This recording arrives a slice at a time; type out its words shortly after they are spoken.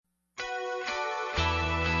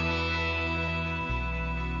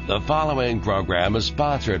The following program is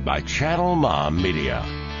sponsored by Channel Mom Media.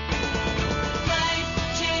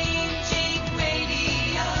 Life-changing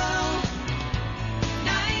radio,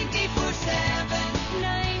 94.7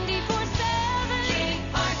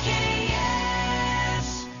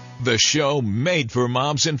 KRKS. The show made for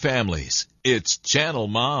moms and families. It's Channel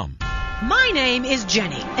Mom. My name is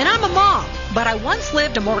Jenny, and I'm a mom, but I once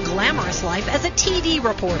lived a more glamorous life as a TV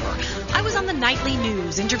reporter. I was on the nightly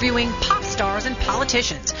news interviewing pop stars and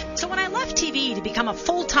politicians. So when I left TV to become a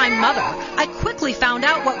full-time mother, I quickly found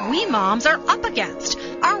out what we moms are up against.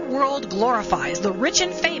 Our world glorifies the rich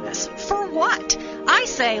and famous. For what? I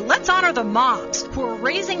say let's honor the moms who are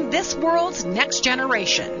raising this world's next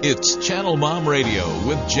generation. It's Channel Mom Radio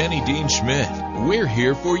with Jenny Dean Schmidt. We're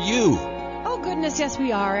here for you. Oh, goodness, yes,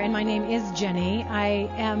 we are. And my name is Jenny. I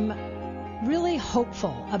am really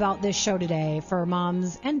hopeful about this show today for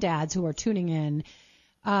moms and dads who are tuning in.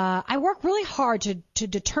 I work really hard to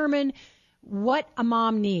determine what a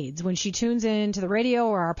mom needs when she tunes in to the radio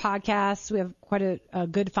or our podcasts. We have quite a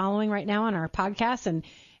good following right now on our podcasts,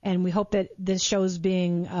 and we hope that this show's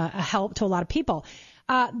being a help to a lot of people.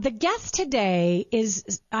 The guest today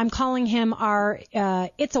is, I'm calling him our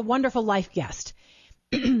It's a Wonderful Life guest.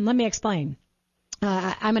 Let me explain.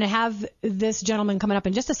 I'm going to have this gentleman coming up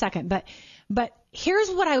in just a second, but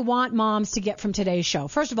here's what I want moms to get from today's show.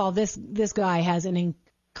 First of all, this guy has an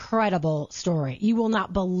incredible story. You will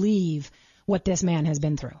not believe what this man has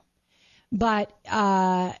been through. But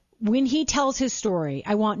when he tells his story,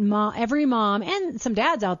 I want every mom and some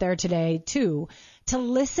dads out there today too to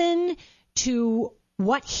listen to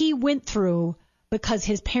what he went through because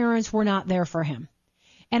his parents were not there for him.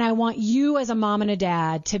 And I want you as a mom and a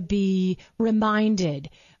dad to be reminded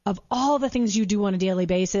of all the things you do on a daily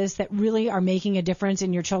basis that really are making a difference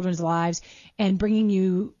in your children's lives and bringing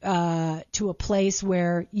you to a place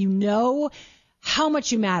where you know how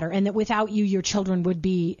much you matter and that without you, your children would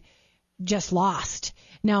be just lost.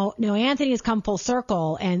 Now, Anthony has come full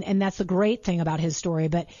circle, and that's the great thing about his story.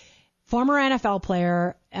 But former NFL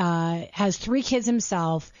player, has 3 kids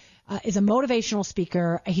himself, is a motivational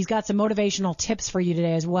speaker. He's got some motivational tips for you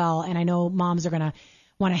today as well, and I know moms are going to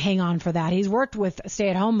want to hang on for that. He's worked with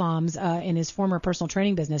stay-at-home moms in his former personal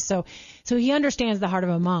training business, so he understands the heart of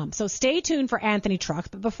a mom. So stay tuned for Anthony Trucks.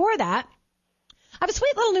 But before that, I have a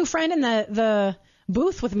sweet little new friend in the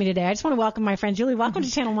booth with me today. I just want to welcome my friend Julie. Welcome to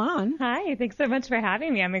Channel Mom. Hi, thanks so much for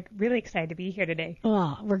having me. I'm really excited to be here today.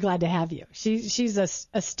 Well, we're glad to have you. She's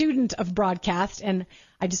a student of broadcast, and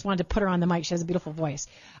I just wanted to put her on the mic. She has a beautiful voice.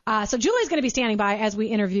 So Julie's going to be standing by as we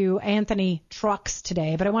interview Anthony Trucks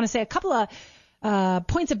today, but I want to say a couple of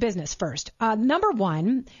points of business first. Number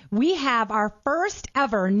one, we have our first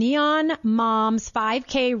ever Neon Moms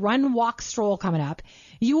 5K Run Walk Stroll coming up.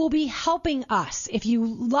 You will be helping us. If you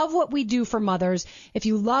love what we do for mothers, if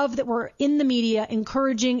you love that we're in the media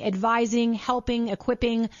encouraging, advising, helping,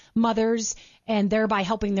 equipping mothers, and thereby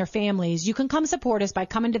helping their families, you can come support us by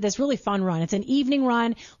coming to this really fun run. It's an evening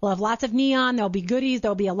run. We'll have lots of neon. There'll be goodies.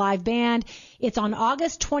 There'll be a live band. It's on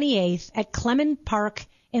August 28th at Clement Park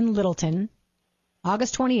in Littleton.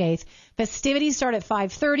 August 28th. Festivities start at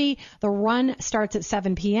 5:30. The run starts at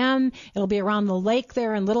 7 p.m. It'll be around the lake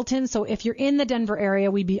there in Littleton. So if you're in the Denver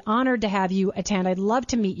area, we'd be honored to have you attend. I'd love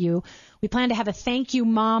to meet you. We plan to have a thank you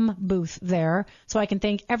mom booth there so I can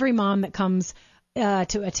thank every mom that comes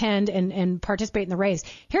to attend and participate in the race.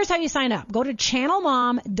 Here's how you sign up. Go to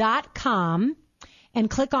channelmom.com and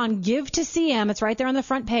click on Give to CM. It's right there on the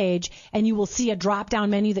front page, and you will see a drop-down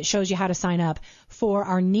menu that shows you how to sign up for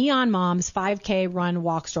our Neon Moms 5K Run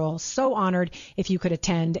Walk Stroll. So honored if you could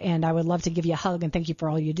attend, and I would love to give you a hug and thank you for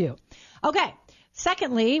all you do. Okay.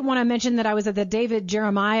 Secondly, want to mention that I was at the David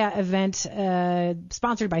Jeremiah event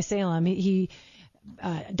sponsored by Salem.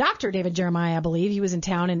 Dr. David Jeremiah, I believe, he was in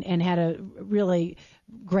town and had a really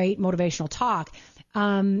great motivational talk,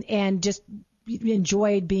 and just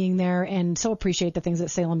enjoyed being there and so appreciate the things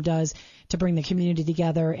that Salem does to bring the community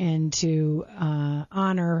together and to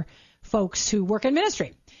honor folks who work in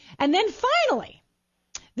ministry. And then finally,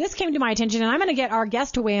 this came to my attention, and I'm going to get our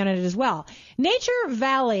guest to weigh in on it as well. Nature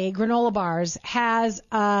Valley Granola Bars has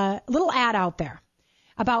a little ad out there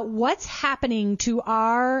about what's happening to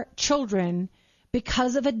our children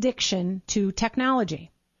because of addiction to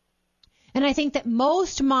technology. And I think that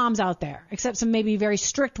most moms out there, except some maybe very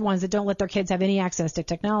strict ones that don't let their kids have any access to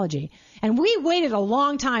technology, and we waited a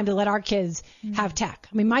long time to let our kids have tech.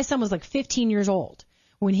 I mean, my son was like 15 years old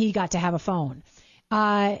when he got to have a phone.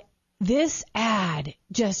 This ad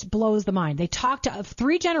just blows the mind. They talk to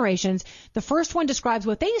 3 generations. The first one describes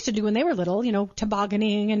what they used to do when they were little,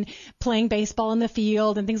 tobogganing and playing baseball in the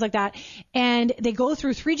field and things like that. And they go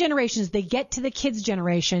through 3 generations. They get to the kids'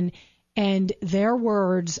 generation, and their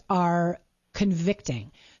words are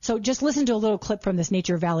convicting. So just listen to a little clip from this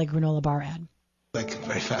Nature Valley granola bar ad. Like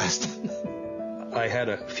very fast. I had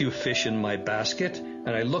a few fish in my basket, and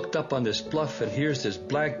I looked up on this bluff, and here's this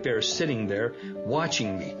black bear sitting there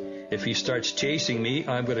watching me. If he starts chasing me,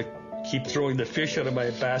 I'm going to keep throwing the fish out of my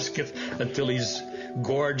basket until he's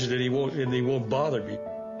gorged and he won't bother me.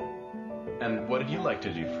 And what did you like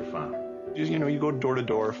to do for fun? You go door to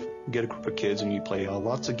door, get a group of kids, and you play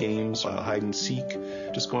lots of games, hide and seek,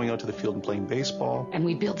 just going out to the field and playing baseball. And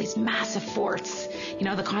we build these massive forts,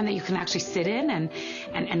 the kind that you can actually sit in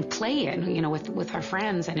and play in, with our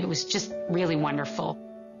friends. And it was just really wonderful.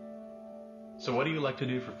 So what do you like to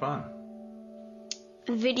do for fun?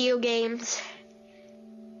 Video games.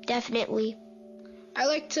 Definitely. I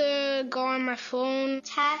like to go on my phone.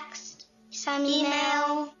 Text. Some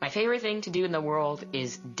email. My favorite thing to do in the world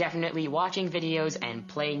is definitely watching videos and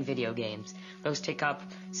playing video games. Those take up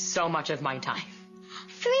so much of my time.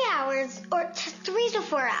 3 hours or 3 to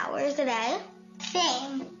 4 hours a day.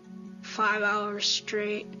 Same. 5 hours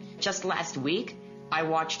straight. Just last week, I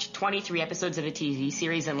watched 23 episodes of a TV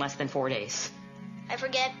series in less than 4 days. I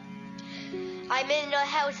forget. I'm in a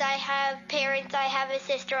house. I have parents. I have a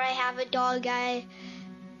sister. I have a dog. I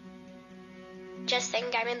just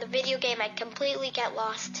think I'm in the video game. I completely get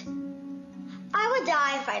lost. I would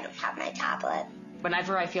die if I don't have my tablet.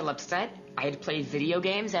 Whenever I feel upset, I'd play video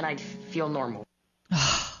games and I'd feel normal.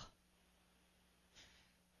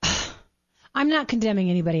 I'm not condemning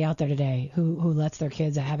anybody out there today who lets their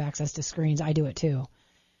kids have access to screens. I do it too.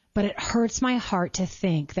 But it hurts my heart to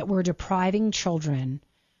think that we're depriving children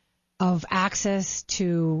of access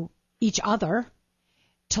to each other,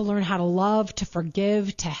 to learn how to love, to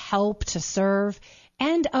forgive, to help, to serve,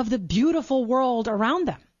 and of the beautiful world around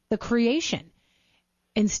them, the creation.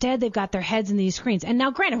 Instead, they've got their heads in these screens. And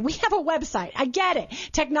now, granted, we have a website. I get it.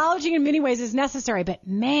 Technology in many ways is necessary. But,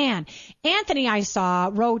 man, Anthony, I saw,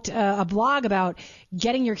 wrote a blog about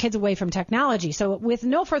getting your kids away from technology. So with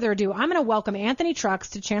no further ado, I'm going to welcome Anthony Trucks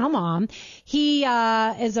to Channel Mom. He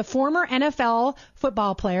is a former NFL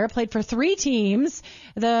football player, played for 3 teams,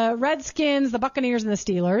 the Redskins, the Buccaneers, and the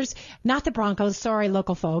Steelers. Not the Broncos. Sorry,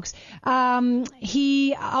 local folks.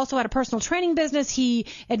 He also had a personal training business. He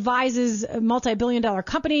advises multi-billion-dollar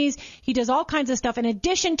companies. He does all kinds of stuff in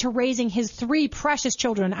addition to raising his 3 precious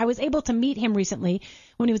children. I was able to meet him recently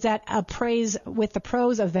when he was at a Praise with the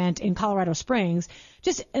Pros event in Colorado Springs.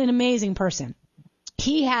 Just an amazing person.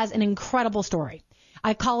 He has an incredible story.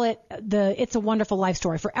 I call it the It's a Wonderful Life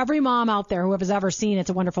story. For every mom out there who has ever seen It's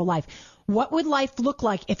a Wonderful Life, what would life look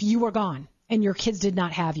like if you were gone and your kids did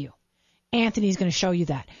not have you? Anthony's going to show you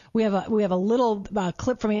that. We have a little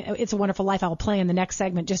clip from It's a Wonderful Life I'll play in the next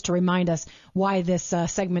segment just to remind us why this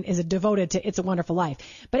segment is devoted to It's a Wonderful Life.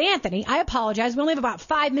 But Anthony, I apologize. We only have about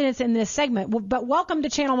 5 minutes in this segment, but welcome to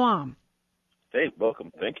Channel Mom. Hey,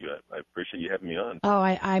 welcome. Thank you. I appreciate you having me on. Oh,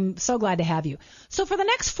 I'm so glad to have you. So for the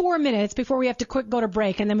next 4 minutes before we have to go to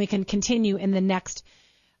break, and then we can continue in the next,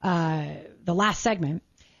 the last segment,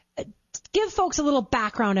 give folks a little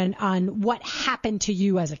background on what happened to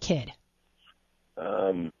you as a kid.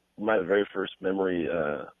 My very first memory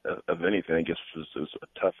of anything, I guess, was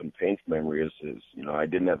a tough and painful memory. Is I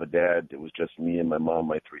didn't have a dad. It was just me and my mom,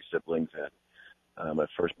 my 3 siblings, and my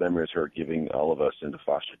first memory is her giving all of us into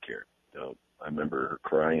foster care. I remember her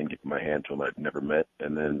crying and giving my hand to him I'd never met,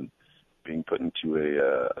 and then being put into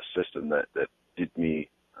a system that did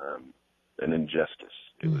me an injustice.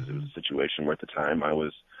 It was a situation where at the time I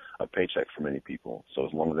was a paycheck for many people. So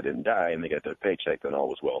as long as I didn't die and they got their paycheck, then all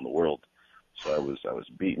was well in the world. So I was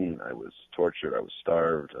beaten, I was tortured, I was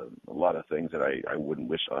starved, a lot of things that I wouldn't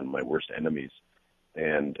wish on my worst enemies.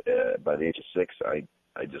 And by the age of 6, I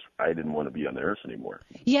didn't want to be on the earth anymore.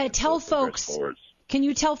 Yeah, tell folks. Can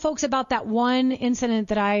you tell folks about that one incident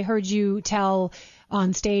that I heard you tell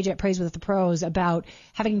on stage at Praise with the Pros about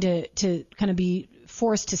having to kind of be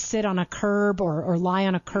forced to sit on a curb or lie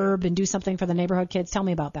on a curb and do something for the neighborhood kids? Tell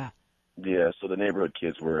me about that. Yeah, so the neighborhood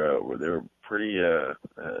kids they were pretty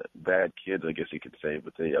bad kids, I guess you could say.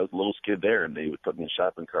 But I was the littlest kid there, and they would put me in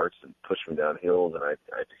shopping carts and push me down hills, and I'd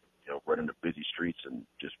run into busy streets and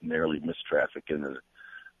just narrowly miss traffic. And there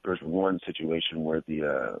was one situation where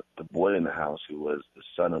the boy in the house, who was the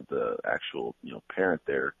son of the actual parent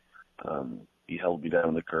there, he held me down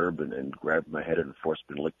on the curb and grabbed my head and forced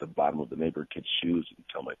me to lick the bottom of the neighborhood kid's shoes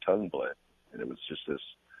until my tongue bled. And it was just this.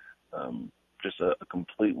 Just a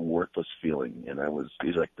complete worthless feeling, and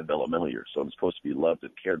these are like developmental years, so I'm supposed to be loved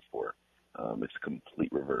and cared for. It's a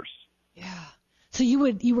complete reverse. Yeah. So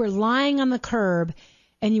you were lying on the curb,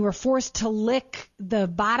 and you were forced to lick the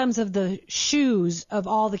bottoms of the shoes of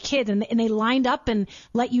all the kids, and they lined up and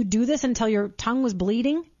let you do this until your tongue was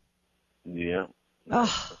bleeding? Yeah.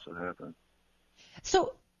 Oh. That's what happened.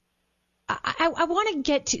 So I want to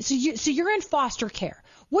get to, so you're in foster care.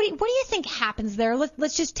 What do you think happens there?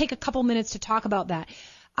 Let's just take a couple minutes to talk about that.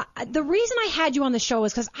 The reason I had you on the show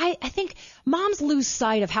is because I think moms lose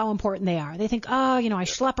sight of how important they are. They think, I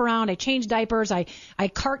schlep around, I change diapers, I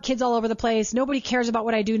cart kids all over the place, nobody cares about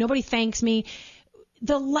what I do, nobody thanks me.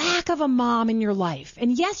 The lack of a mom in your life.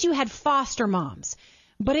 And yes, you had foster moms,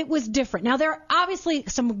 but it was different. Now, there are obviously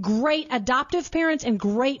some great adoptive parents and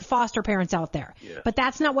great foster parents out there, but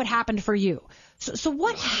that's not what happened for you. So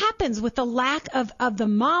what happens with the lack of the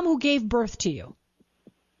mom who gave birth to you?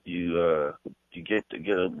 You get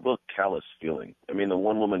a real callous feeling. I mean, the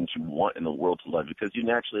one woman you want in the world to love you, because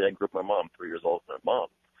I grew up with my mom, 3 years old with my mom.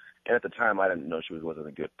 And at the time, I didn't know she wasn't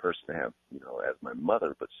a good person to have, as my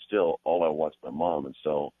mother, but still, all I want is my mom. And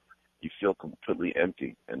so you feel completely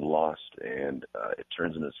empty and lost, and it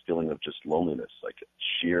turns into this feeling of just loneliness, like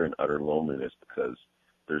sheer and utter loneliness, because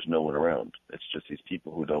there's no one around. It's just these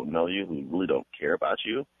people who don't know you, who really don't care about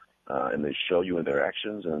you, and they show you in their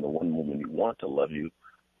actions, and the one woman you want to love you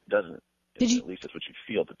doesn't. At least that's what you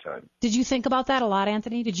feel at the time. Did you think about that a lot,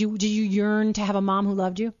 Anthony? Did you yearn to have a mom who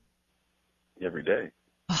loved you? Every day.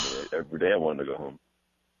 Every day I wanted to go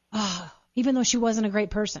home. Even though she wasn't a great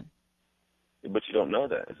person. But you don't know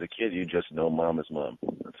that. As a kid, you just know mom is mom.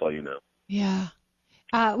 That's all you know. Yeah.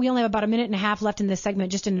 We only have about a minute and a half left in this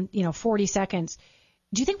segment, just in 40 seconds.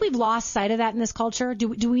 Do you think we've lost sight of that in this culture?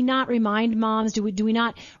 Do we not remind moms? Do we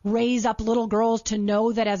not raise up little girls to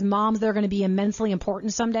know that as moms they're going to be immensely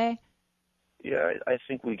important someday? Yeah, I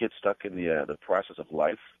think we get stuck in the process of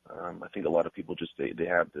life. I think a lot of people just they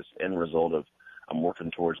have this end result of I'm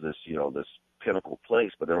working towards this this pinnacle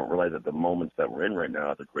place, but they don't realize that the moments that we're in right now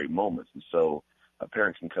are the great moments. And so a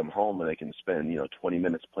parent can come home and they can spend 20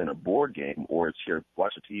 minutes playing a board game, or it's here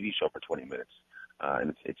watch a TV show for 20 minutes,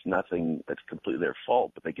 and it's nothing that's completely their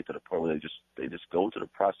fault. But they get to the point where they just go through the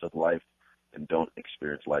process of life and don't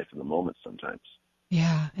experience life in the moment sometimes.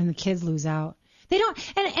 Yeah, and the kids lose out. They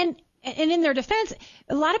don't, and in their defense,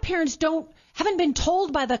 a lot of parents haven't been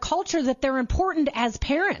told by the culture that they're important as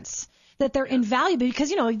parents, that they're invaluable, because,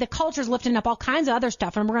 the culture's lifting up all kinds of other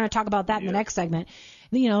stuff, and we're going to talk about that in the next segment.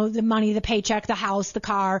 The money, the paycheck, the house, the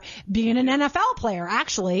car, being an NFL player,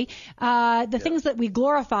 actually, the things that we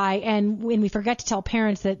glorify, and when we forget to tell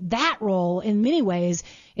parents that role, in many ways,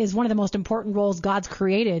 is one of the most important roles God's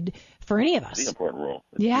created for any of us. It's the important role.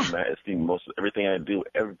 It's the most, everything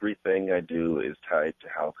I do is tied to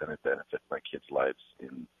how can I benefit my kids' lives,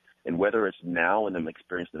 and whether it's now and them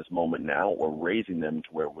experiencing this moment now, or raising them to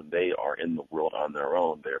where when they are in the world on their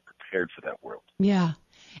own, they're prepared for that world. Yeah.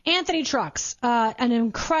 Anthony Trucks, an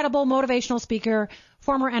incredible motivational speaker,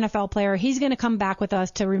 former NFL player. He's going to come back with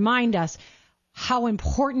us to remind us how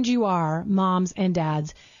important you are, moms and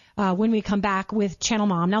dads, when we come back with Channel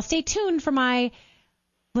Mom. Now, stay tuned for my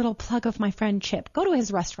little plug of my friend Chip. Go to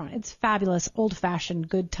his restaurant. It's fabulous, old-fashioned,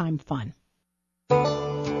 good time fun.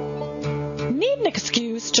 Need an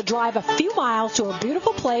excuse to drive a few miles to a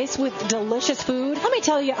beautiful place with delicious food? Let me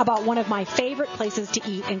tell you about one of my favorite places to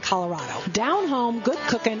eat in Colorado. Down home, good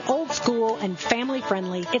cooking, old school, and family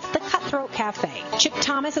friendly. It's the Cutthroat Cafe. Chip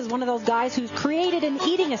Thomas is one of those guys who's created an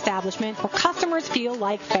eating establishment where customers feel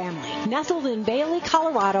like family. Nestled in Bailey,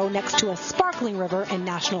 Colorado, next to a sparkling river and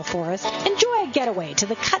national forest, enjoy a getaway to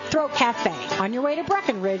the Cutthroat Cafe on your way to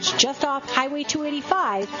Breckenridge, just off Highway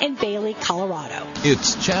 285 in Bailey, Colorado.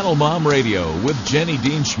 It's Channel Mom Radio with Jenny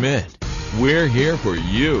Dean Schmidt. We're here for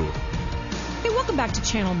you. Hey, welcome back to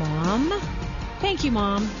Channel Mom. Thank you,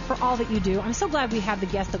 Mom, for all that you do. I'm so glad we have the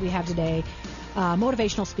guest that we have today,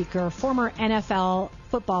 motivational speaker, former NFL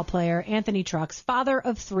football player, Anthony Trucks, father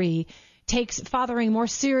of 3, takes fathering more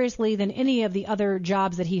seriously than any of the other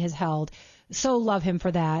jobs that he has held. So love him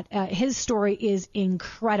for that. His story is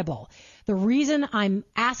incredible. The reason I'm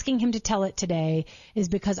asking him to tell it today is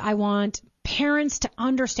because I want parents to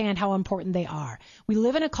understand how important they are. We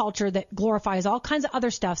live in a culture that glorifies all kinds of other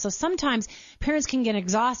stuff. So sometimes parents can get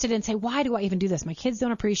exhausted and say, why do I even do this? My kids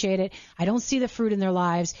don't appreciate it. I don't see the fruit in their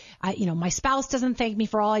lives. My spouse doesn't thank me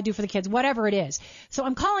for all I do for the kids, whatever it is. So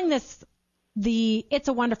I'm calling this the It's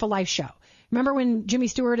a Wonderful Life show. Remember when Jimmy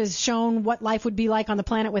Stewart has shown what life would be like on the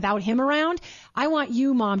planet without him around? I want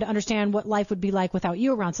you, Mom, to understand what life would be like without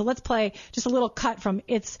you around. So let's play just a little cut from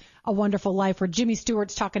It's a Wonderful Life where Jimmy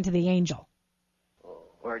Stewart's talking to the angel.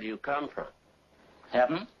 Where do you come from?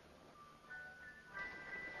 Heaven?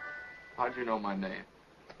 How'd you know my name?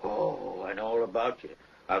 Oh, I know all about you.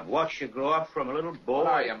 I've watched you grow up from a little boy. What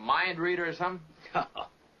are you, a mind reader or something?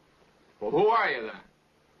 Well, who are you then?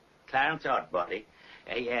 Clarence Oddbody,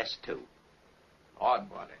 AS2.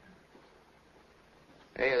 Oddbody.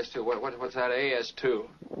 AS2. What's that AS2?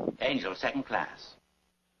 Angel, second class.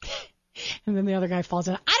 And then the other guy falls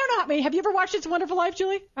in. I don't know. I mean, have you ever watched It's a Wonderful Life,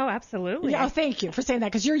 Julie? Oh, absolutely. Yeah. Oh, thank you for saying that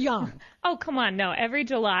because you're young. Oh, come on. No, every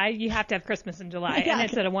July you have to have Christmas in July, Yeah. and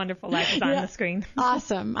It's a Wonderful Life is on the screen.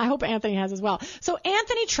 Awesome. I hope Anthony has as well. So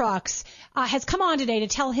Anthony Trucks has come on today to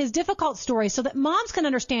tell his difficult story so that moms can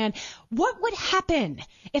understand what would happen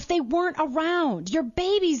if they weren't around. Your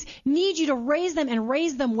babies need you to raise them and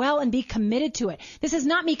raise them well and be committed to it. This is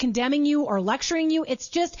not me condemning you or lecturing you. It's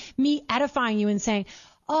just me edifying you and saying,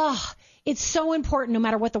 oh, it's so important no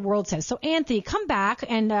matter what the world says. So, Anthony, come back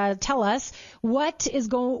and tell us what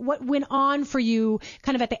went on for you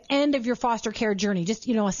kind of at the end of your foster care journey. Just,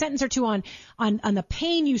 a sentence or two on the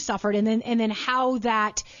pain you suffered and then how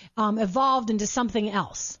that evolved into something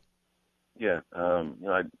else. Yeah.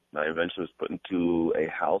 I eventually was put into a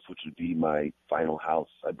house, which would be my final house.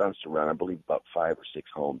 I bounced around, I believe, about 5 or 6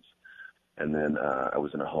 homes. And then I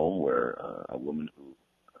was in a home where a woman who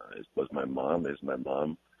was my mom, is my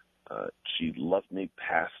mom. She loved me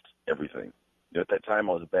past everything. At that time,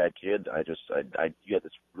 I was a bad kid. You had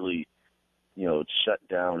this really, shut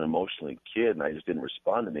down emotionally kid, and I just didn't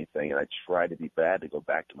respond to anything. And I tried to be bad to go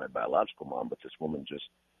back to my biological mom, but this woman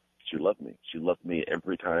she loved me. She loved me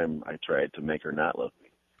every time I tried to make her not love me.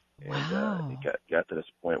 And it got to this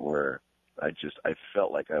point where I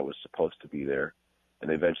felt like I was supposed to be there, and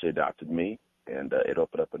they eventually adopted me, and it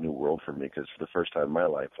opened up a new world for me because for the first time in my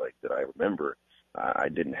life, like that I remember, I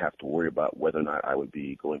didn't have to worry about whether or not I would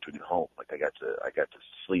be going to a new home. Like I got to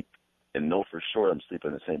sleep and know for sure I'm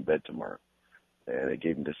sleeping in the same bed tomorrow, and it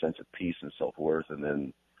gave me this sense of peace and self-worth. And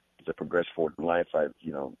then as I progressed forward in life,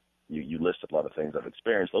 you listed a lot of things I've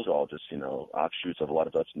experienced. Those are all just offshoots of a lot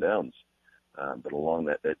of ups and downs. But along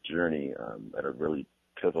that journey, at a really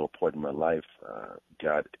pivotal point in my life,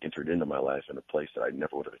 God entered into my life in a place that I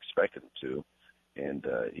never would have expected him to, and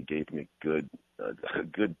he gave me a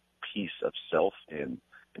good piece of self and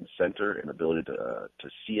center and ability to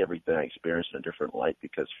see everything I experienced in a different light.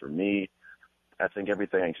 Because for me, I think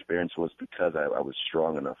everything I experienced was because I was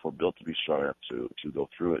strong enough or built to be strong enough to go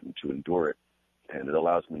through it and to endure it. And it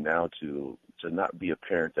allows me now to not be a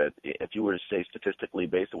parent that, if you were to say statistically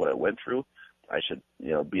based on what I went through, I should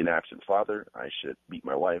be an absent father. I should beat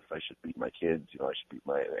my wife. I should beat my kids. I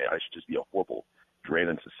should just be a horrible drain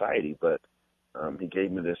in society. But he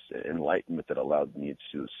gave me this enlightenment that allowed me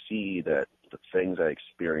to see that the things I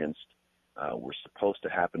experienced were supposed to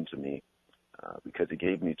happen to me because he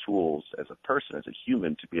gave me tools as a person, as a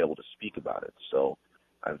human, to be able to speak about it. So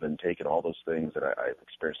I've been taking all those things that I've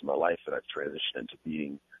experienced in my life and I've transitioned into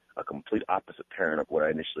being a complete opposite parent of what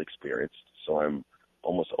I initially experienced. So I'm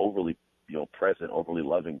almost overly present, overly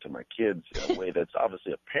loving to my kids in a way that's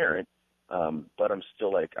obviously a parent, but I'm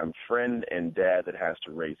still I'm friend and dad that has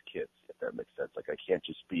to raise kids, if that makes sense. Like I can't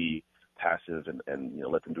just be passive and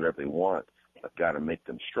let them do whatever they want. I've got to make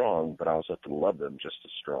them strong, but I also have to love them just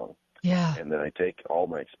as strong. Yeah. And then I take all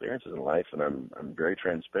my experiences in life, and I'm very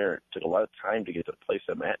transparent. It took a lot of time to get to the place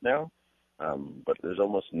I'm at now, but there's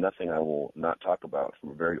almost nothing I will not talk about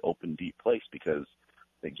from a very open, deep place, because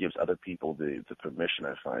it gives other people the permission,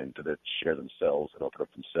 I find, to share themselves and open up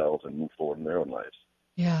themselves and move forward in their own lives.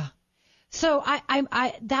 Yeah. So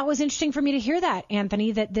I that was interesting for me to hear that,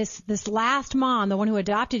 Anthony, that this last mom, the one who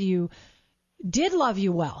adopted you, did love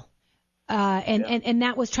you well. And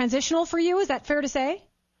that was transitional for you. Is that fair to say?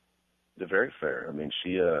 Very fair. I mean,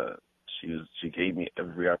 she gave me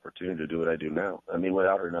every opportunity to do what I do now. I mean,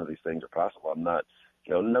 without her, none of these things are possible. I'm not,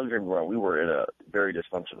 don't get me wrong. We were in a very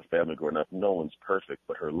dysfunctional family growing up. No one's perfect,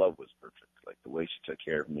 but her love was perfect. Like the way she took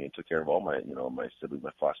care of me and took care of all my, my siblings,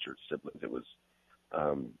 my foster siblings. It was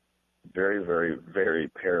very, very, very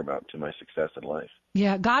paramount to my success in life.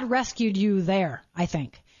 Yeah, God rescued you there, I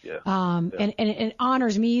think. Yeah. And it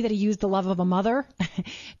honors me that he used the love of a mother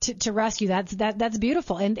to rescue. That's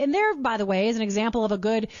beautiful. And there, by the way, is an example of a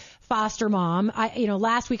good foster mom.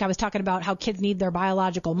 Last week I was talking about how kids need their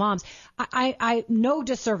biological moms. I no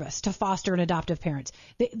disservice to foster and adoptive parents.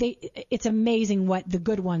 It's amazing what the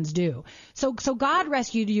good ones do. So God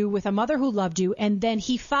rescued you with a mother who loved you, and then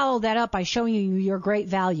he followed that up by showing you your great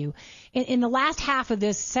value in the last half of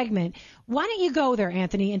this segment, why don't you go there,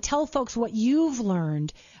 Anthony, and tell folks what you've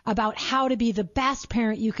learned about how to be the best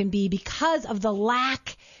parent you can be because of the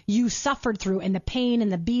lack you suffered through and the pain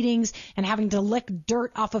and the beatings and having to lick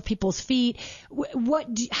dirt off of people's feet.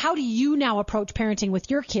 How do you now approach parenting with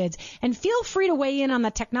your kids? And feel free to weigh in on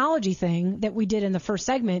the technology thing that we did in the first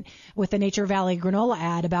segment with the Nature Valley granola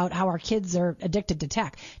ad about how our kids are addicted to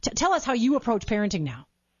tech. Tell us how you approach parenting now.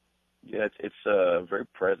 Yeah, it's very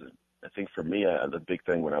present. I think for me, the big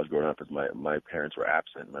thing when I was growing up is my parents were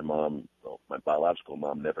absent. My mom, my biological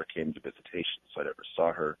mom, never came to visitation, so I never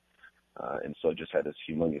saw her. And so I just had this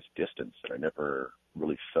humongous distance, and I never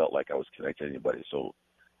really felt like I was connected to anybody. So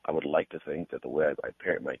I would like to think that the way I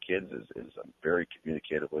parent my kids is I'm very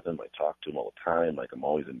communicative with them. I talk to them all the time. Like, I'm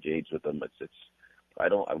always engaged with them.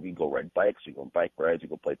 We go ride bikes, we go on bike rides, we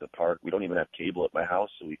go play at the park. We don't even have cable at my house,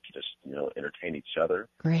 so we can just, entertain each other.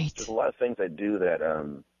 Great. There's a lot of things I do that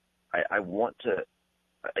I want to,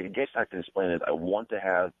 I guess I can explain it. I want to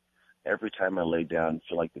have every time I lay down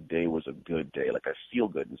feel like the day was a good day, like I feel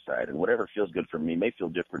good inside. And whatever feels good for me may feel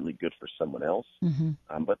differently good for someone else.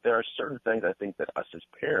 Mm-hmm. But there are certain things I think that us as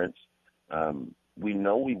parents, we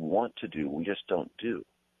know we want to do, we just don't do.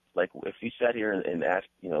 Like, if you sat here and asked,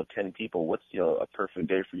 10 people, what's, a perfect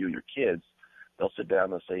day for you and your kids, they'll sit down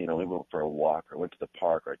and they'll say, we went for a walk or went to the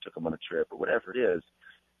park or I took them on a trip or whatever it is.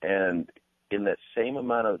 And in that same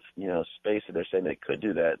amount of, space that they're saying they could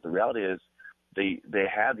do that, the reality is they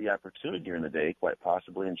had the opportunity during the day, quite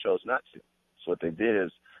possibly, and chose not to. So what they did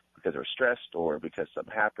is because they're stressed or because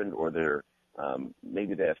something happened or they're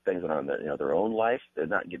maybe they have things on their own life. They're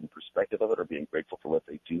not getting perspective of it or being grateful for what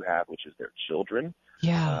they do have, which is their children.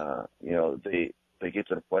 Yeah. They get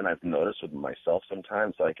to the point I've noticed with myself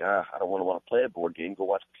sometimes, like, I don't want to play a board game, go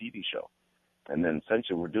watch a TV show. And then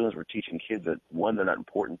essentially what we're doing is we're teaching kids that, one, they're not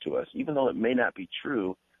important to us. Even though it may not be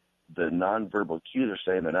true, the nonverbal cues are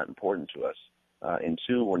saying they're not important to us. And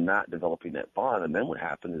two, we're not developing that bond. And then what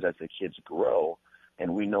happens is as the kids grow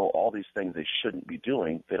and we know all these things they shouldn't be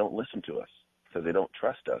doing, they don't listen to us because they don't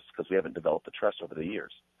trust us because we haven't developed the trust over the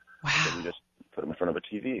years. Wow. So we just put them in front of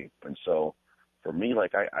a TV. And so for me,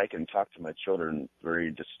 like, I can talk to my children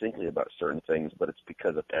very distinctly about certain things, but it's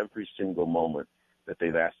because of every single moment that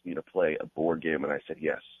they've asked me to play a board game and I said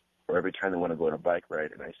yes. Or every time they want to go on a bike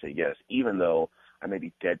ride and I say yes, even though I may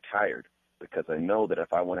be dead tired, because I know that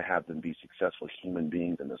if I want to have them be successful human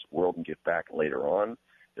beings in this world and get back later on,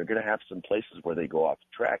 they're going to have some places where they go off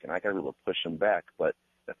track, and I got to be able to push them back. But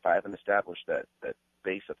if I haven't established that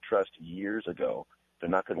base of trust years ago, they're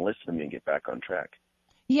not going to listen to me and get back on track.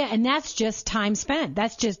 Yeah, and that's just time spent.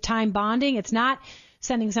 That's just time bonding. It's not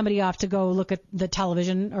sending somebody off to go look at the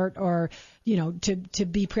television or to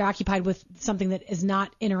be preoccupied with something that is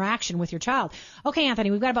not interaction with your child. Okay, Anthony,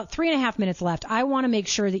 we've got about 3.5 minutes left. I want to make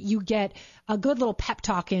sure that you get a good little pep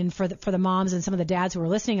talk in for the moms and some of the dads who are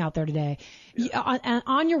listening out there today. Yeah.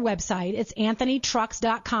 On your website, it's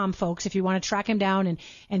anthonytrucks.com, folks, if you want to track him down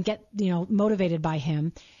and get motivated by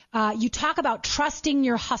him. You talk about trusting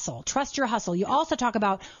your hustle. Trust your hustle. You also talk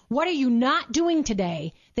about what are you not doing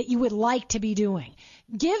today that you would like to be doing.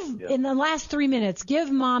 In the last 3 minutes,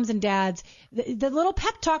 give moms and dads the little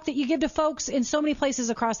pep talk that you give to folks in so many places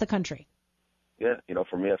across the country. Yeah,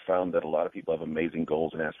 for me, I found that a lot of people have amazing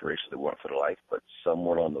goals and aspirations they want for their life, but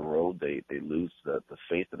somewhere on the road they lose the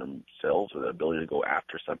faith in themselves or the ability to go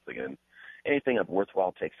after something. And anything of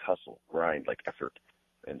worthwhile takes hustle, grind, like effort.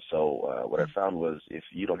 And so what I found was if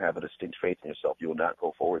you don't have a distinct faith in yourself, you will not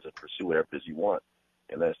go forward and pursue whatever it is you want.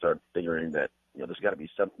 And then I started figuring that, there's got to be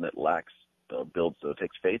something that lacks,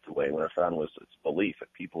 takes faith away. And what I found was it's belief.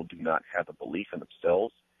 If people do not have the belief in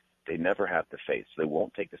themselves, they never have the faith. So they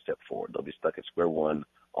won't take the step forward. They'll be stuck at square one,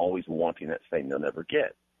 always wanting that thing they'll never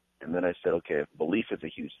get. And then I said, okay, if belief is a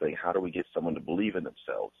huge thing, how do we get someone to believe in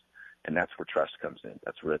themselves? And that's where trust comes in.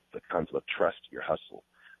 That's where the concept of trust your hustle.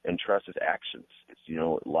 And trust is actions. It's,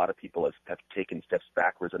 a lot of people have taken steps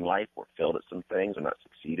backwards in life or failed at some things or not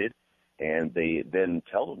succeeded. And they then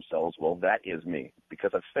tell themselves, well, that is me.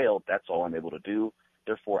 Because I've failed, that's all I'm able to do.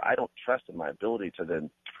 Therefore, I don't trust in my ability to then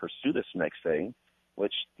pursue this next thing,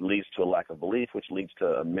 which leads to a lack of belief, which leads to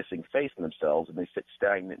a missing faith in themselves, and they sit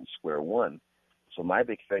stagnant in square one. So my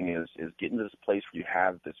big thing is getting to this place where you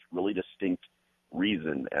have this really distinct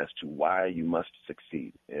reason as to why you must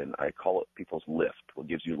succeed. And I call it people's lift, what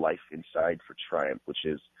gives you life inside for triumph, which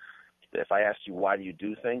is if I ask you why do you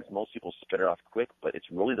do things, most people spit it off quick, but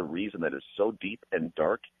it's really the reason that is so deep and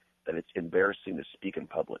dark that it's embarrassing to speak in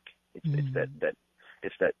public. It's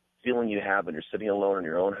that feeling you have when you're sitting alone in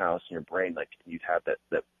your own house in your brain, like you have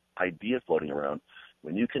that idea floating around.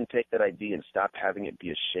 When you can take that idea and stop having it be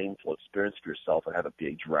a shameful experience for yourself and have it be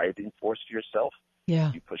a driving force for yourself,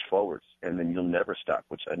 yeah, you push forwards, and then you'll never stop,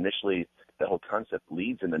 which initially that whole concept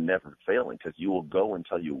leads into never failing because you will go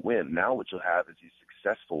until you win. Now what you'll have is these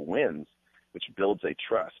successful wins, which builds a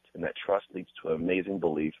trust, and that trust leads to an amazing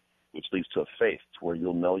belief, which leads to a faith to where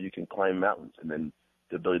you'll know you can climb mountains, and then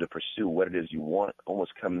the ability to pursue what it is you want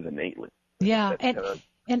almost comes innately. Yeah,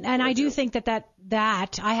 and I do think that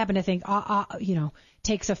I happen to think,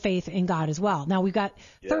 takes a faith in God as well. Now, we've got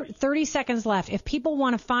 30 seconds left. If people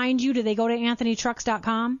want to find you, do they go to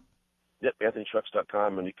AnthonyTrucks.com? Yep,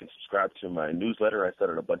 AnthonyTrucks.com, and you can subscribe to my newsletter. I set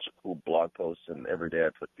out a bunch of cool blog posts, and every day I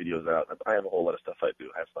put videos out. I have a whole lot of stuff I do.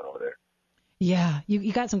 I have fun over there. Yeah,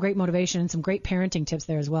 you got some great motivation and some great parenting tips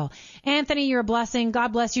there as well. Anthony, you're a blessing. God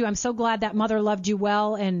bless you. I'm so glad that mother loved you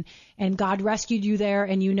well and God rescued you there,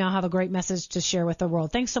 and you now have a great message to share with the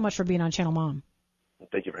world. Thanks so much for being on Channel Mom.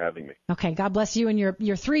 Thank you for having me. Okay, God bless you and your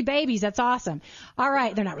 3 babies. That's awesome. All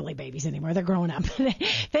right, they're not really babies anymore. They're growing up.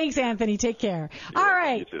 Thanks, Anthony. Take care. All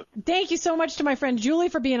right. You too. Thank you so much to my friend Julie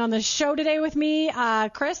for being on the show today with me.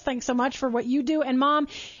 Chris, thanks so much for what you do. And Mom,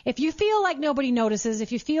 if you feel like nobody notices,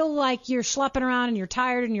 if you feel like you're schlepping around and you're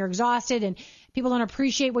tired and you're exhausted and people don't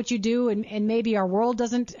appreciate what you do and maybe our world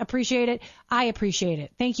doesn't appreciate it, I appreciate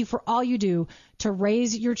it. Thank you for all you do to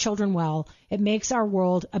raise your children well. It makes our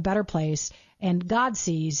world a better place. And God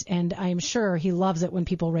sees, and I'm sure he loves it when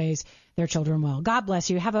people raise their children well. God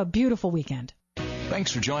bless you. Have a beautiful weekend.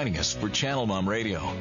 Thanks for joining us for Channel Mom Radio.